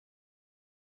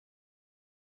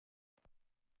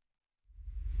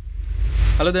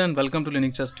Hello there and welcome to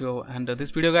Linux Studio, and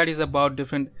this video guide is about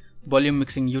different volume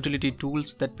mixing utility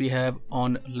tools that we have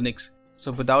on Linux.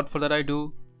 So without further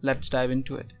ado, let's dive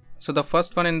into it. So the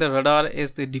first one in the radar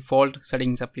is the default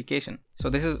settings application. So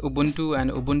this is Ubuntu,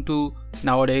 and Ubuntu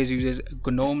nowadays uses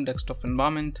GNOME desktop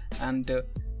environment, and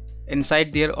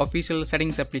inside their official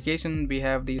settings application we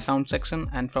have the sound section,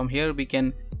 and from here we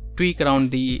can tweak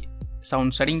around the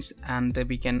sound settings and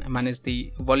we can manage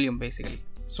the volume basically.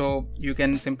 So you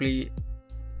can simply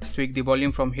tweak the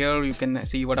volume from here. You can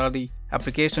see what are the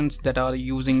applications that are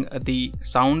using the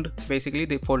sound basically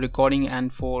for recording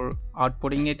and for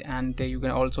outputting it, and you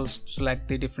can also select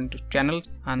the different channels,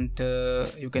 and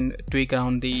you can tweak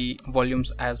around the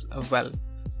volumes as well.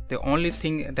 The only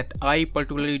thing that I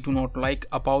particularly do not like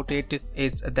about it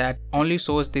is that only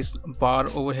shows this bar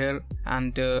over here,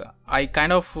 and I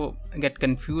kind of get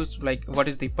confused like what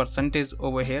is the percentage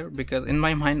over here, because in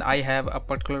my mind I have a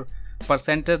particular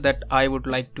percentage that I would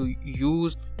like to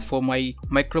use for my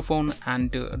microphone,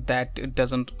 and that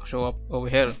doesn't show up over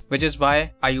here, which is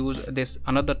why I use this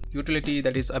another utility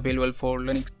that is available for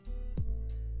Linux.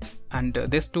 And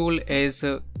this tool is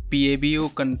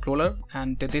PABU controller,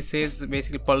 and this is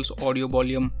basically pulse audio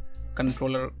volume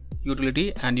controller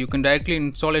utility, and you can directly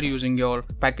install it using your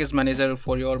package manager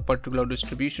for your particular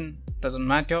distribution. Doesn't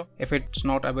matter if it's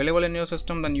not available in your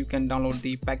system, then you can download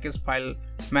the package file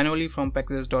manually from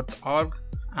packages.org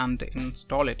and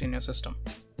install it in your system.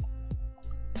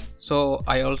 So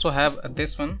I also have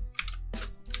this one.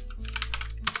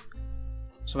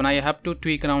 So when I have to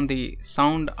tweak around the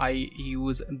sound, I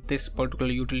use this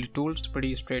particular utility tool. It's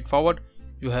pretty straightforward.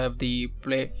 You have the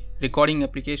recording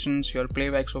applications, your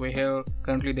playbacks over here.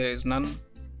 Currently there is none.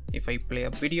 If I play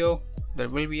a video, there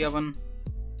will be a one.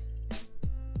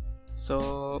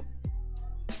 So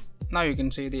now you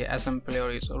can see the SM player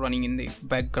is running in the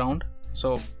background.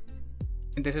 So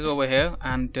this is over here,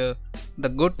 and the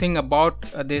good thing about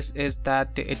this is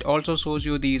that it also shows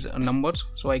you these numbers,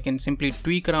 so I can simply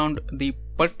tweak around the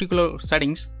particular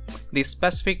settings, the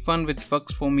specific one which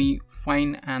works for me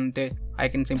fine, and I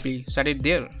can simply set it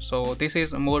there. So this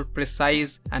is more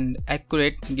precise and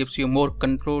accurate, gives you more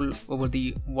control over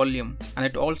the volume, and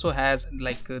it also has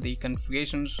like the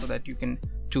configurations so that you can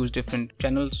choose different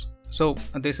channels. So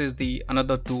this is the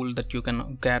another tool that you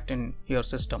can get in your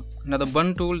system. Another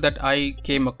one tool that I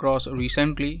came across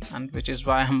recently, and which is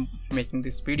why I'm making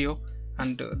this video,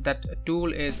 and that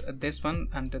tool is this one,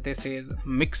 and this is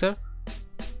Mixer,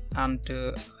 and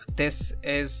this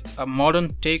is a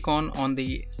modern take on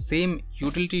the same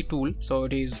utility tool. So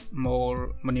it is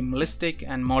more minimalistic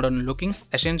and modern looking.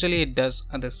 Essentially it does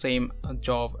the same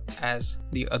job as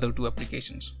the other two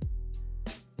applications.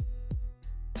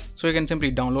 So you can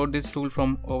simply download this tool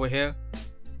from over here.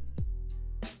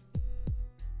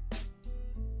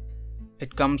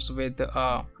 It comes with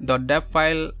a .deb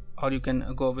file, or you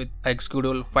can go with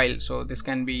executable file, so this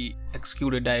can be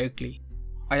executed directly.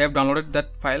 I have downloaded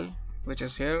that file, which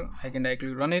is here. I can directly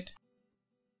run it.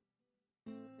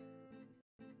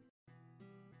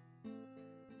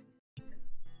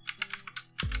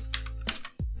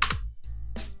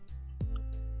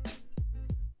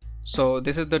 So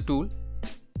this is the tool.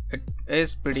 It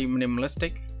is pretty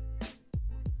minimalistic.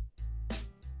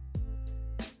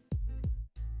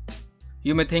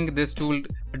 You may think this tool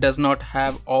does not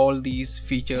have all these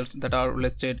features that are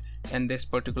listed in this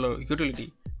particular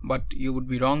utility, but you would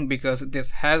be wrong, because this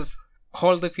has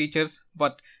all the features,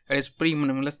 but it is pretty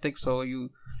minimalistic, so you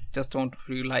just don't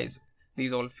realize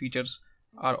these all features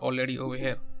are already over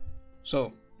here.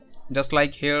 So just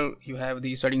like here you have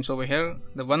the settings over here,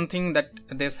 the one thing that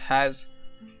this has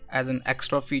as an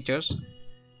extra features,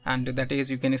 and that is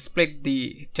you can split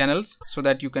the channels so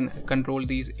that you can control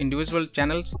these individual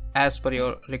channels as per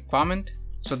your requirement.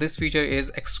 So this feature is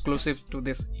exclusive to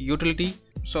this utility.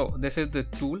 So this is the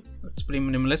tool. It's pretty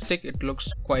minimalistic. It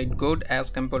looks quite good as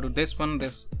compared to this one.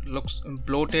 This looks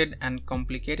bloated and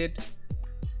complicated.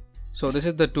 So this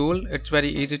is the tool. It's very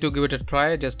easy to give it a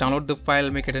try. Just download the file,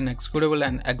 make it an executable,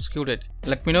 and execute it.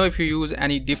 Let me know if you use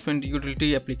any different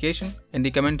utility application in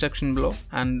the comment section below,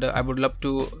 and I would love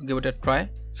to give it a try.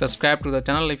 Subscribe to the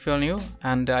channel if you are new,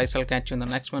 and I shall catch you in the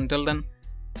next one. Till then,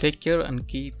 take care and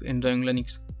keep enjoying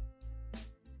Linux.